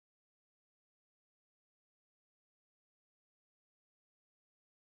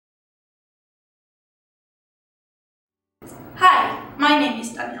Hi, my name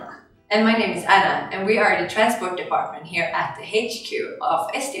is Daniela. And my name is Anna, and we are the transport department here at the HQ of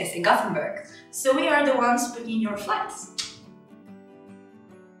STS in Gothenburg. So we are the ones booking your flights.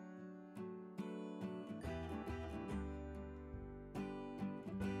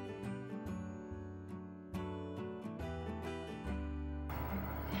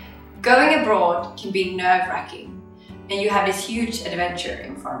 Going abroad can be nerve-wracking, and you have this huge adventure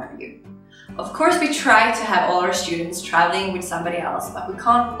in front of you. Of course, we try to have all our students traveling with somebody else, but we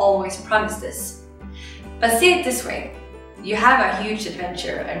can't always promise this. But see it this way, you have a huge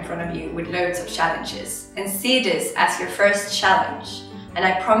adventure in front of you with loads of challenges, and see this as your first challenge. And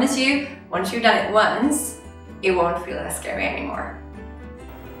I promise you, once you've done it once, it won't feel as scary anymore.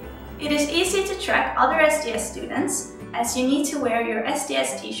 It is easy to track other STS students, as you need to wear your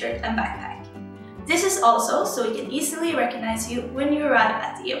STS t-shirt and backpack. This is also so we can easily recognize you when you arrive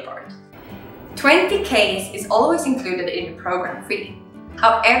at the airport. 20Ks is always included in the program fee.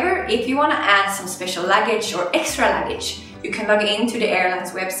 However, if you want to add some special luggage or extra luggage, you can log into the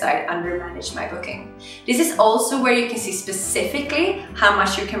airline's website under Manage My Booking. This is also where you can see specifically how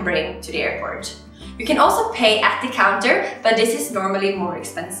much you can bring to the airport. You can also pay at the counter, but this is normally more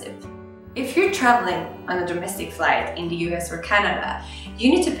expensive. If you're traveling on a domestic flight in the US or Canada,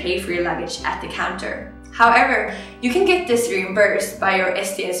 you need to pay for your luggage at the counter. However, you can get this reimbursed by your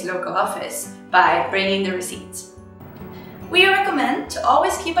STS local office by bringing the receipt. We recommend to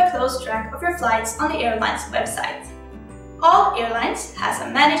always keep a close track of your flights on the airline's website. All airlines has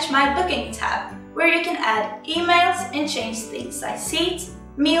a Manage My Booking tab where you can add emails and change things like seat,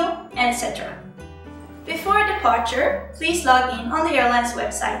 meal, etc. Before departure, please log in on the airline's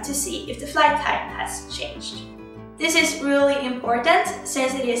website to see if the flight time has changed. This is really important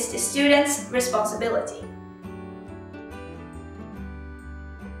since it is the student's responsibility.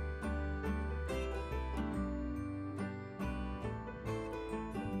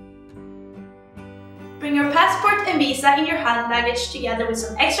 Bring your passport and visa in your hand luggage together with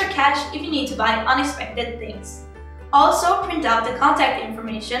some extra cash if you need to buy unexpected things. Also, print out the contact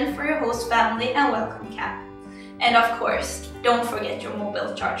information for your host family and welcome cap. And of course, don't forget your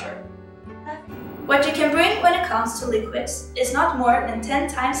mobile charger. What you can bring when it comes to liquids is not more than 10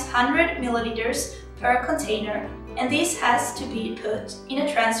 times 100 milliliters per container, and this has to be put in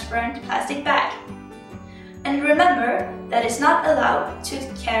a transparent plastic bag. And remember that it's not allowed to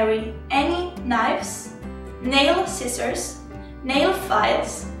carry any knives, nail scissors, nail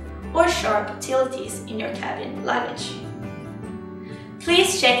files, or sharp utilities in your cabin luggage.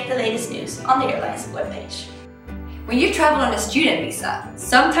 Please check the latest news on the airline's webpage. When you travel on a student visa,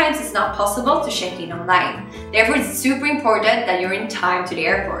 sometimes it's not possible to check in online. Therefore, it's super important that you're in time to the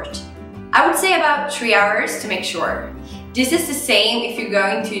airport. I would say about 3 hours to make sure. This is the same if you're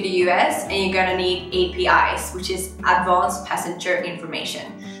going to the US and you're gonna need APIs, which is Advanced Passenger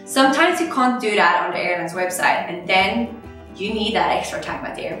Information. Sometimes you can't do that on the airline's website, and then you need that extra time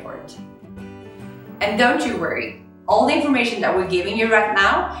at the airport. And don't you worry, all the information that we're giving you right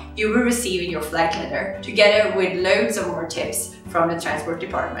now, you will receive in your flight letter, together with loads of more tips from the transport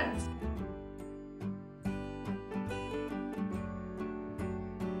department.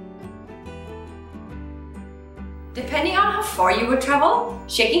 Depending on how far you would travel,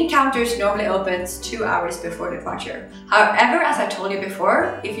 check-in counters normally opens 2 hours before departure. However, as I told you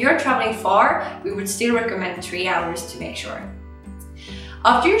before, if you're traveling far, we would still recommend 3 hours to make sure.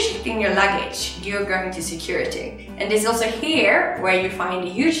 After you're checking your luggage, you're going to security. And this is also here where you find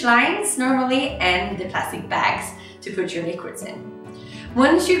the huge lines normally and the plastic bags to put your liquids in.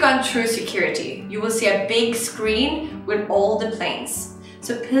 Once you've gone through security, you will see a big screen with all the planes.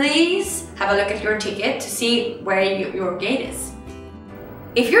 So please have a look at your ticket to see where your gate is.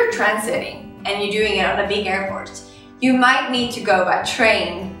 If you're transiting and you're doing it on a big airport, you might need to go by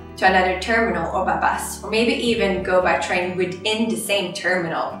train to another terminal or by bus, or maybe even go by train within the same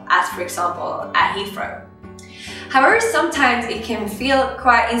terminal, as for example at Heathrow. However, sometimes it can feel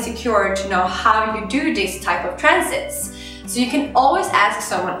quite insecure to know how you do this type of transits, so you can always ask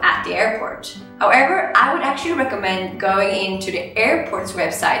someone at the airport. However, I would actually recommend going into the airport's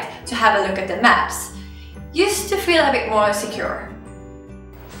website to have a look at the maps, just to feel a bit more secure.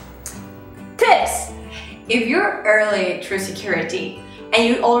 Tips! If you're early through security and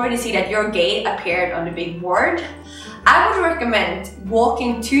you already see that your gate appeared on the big board, I would recommend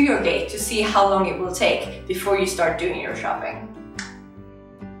walking to your gate to see how long it will take before you start doing your shopping.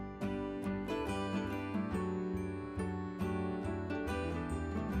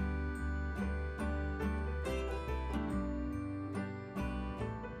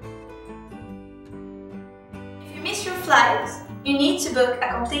 If you miss your flight, you need to book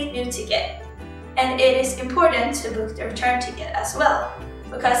a complete new ticket. And it is important to book the return ticket as well,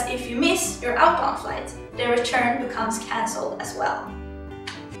 because if you miss your outbound flight, the return becomes cancelled as well.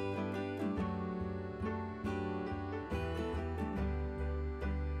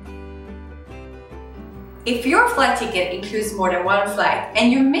 If your flight ticket includes more than one flight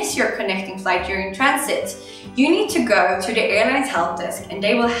and you miss your connecting flight during transit, you need to go to the airline's help desk and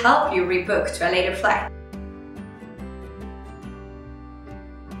they will help you rebook to a later flight.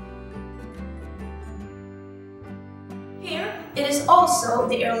 Here, it is also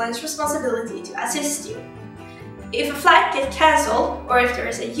the airline's responsibility to assist you. If a flight gets cancelled or if there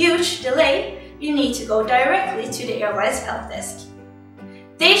is a huge delay, you need to go directly to the airline's help desk.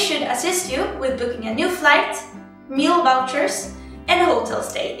 They should assist you with booking a new flight, meal vouchers, and hotel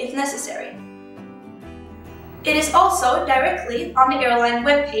stay if necessary. It is also directly on the airline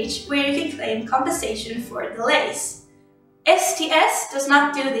webpage where you can claim compensation for delays. STS does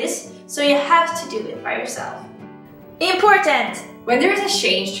not do this, so you have to do it by yourself. Important! When there is a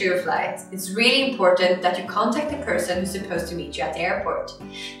change to your flight, it's really important that you contact the person who's supposed to meet you at the airport.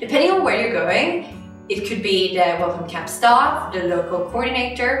 Depending on where you're going, it could be the welcome camp staff, the local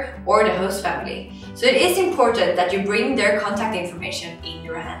coordinator, or the host family. So it is important that you bring their contact information in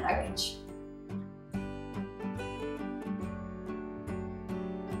your hand luggage.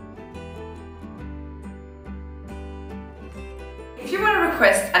 If you want to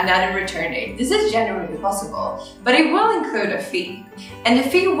request another return date, this is generally possible, but it will include a fee. And the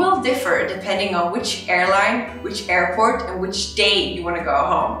fee will differ depending on which airline, which airport, and which day you want to go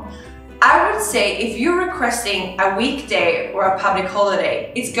home. I would say if you're requesting a weekday or a public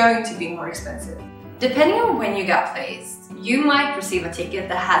holiday, it's going to be more expensive. Depending on when you got placed, you might receive a ticket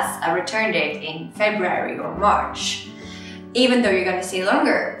that has a return date in February or March, even though you're going to stay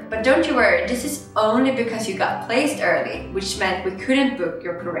longer. But don't you worry, this is only because you got placed early, which meant we couldn't book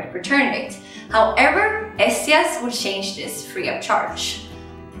your correct return date. However, STS will change this free of charge.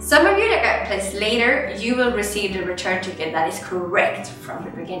 Some of you that got placed later, you will receive the return ticket that is correct from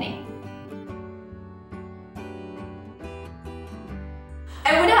the beginning.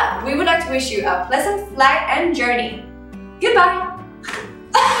 And with that, we would like to wish you a pleasant flight and journey. Goodbye!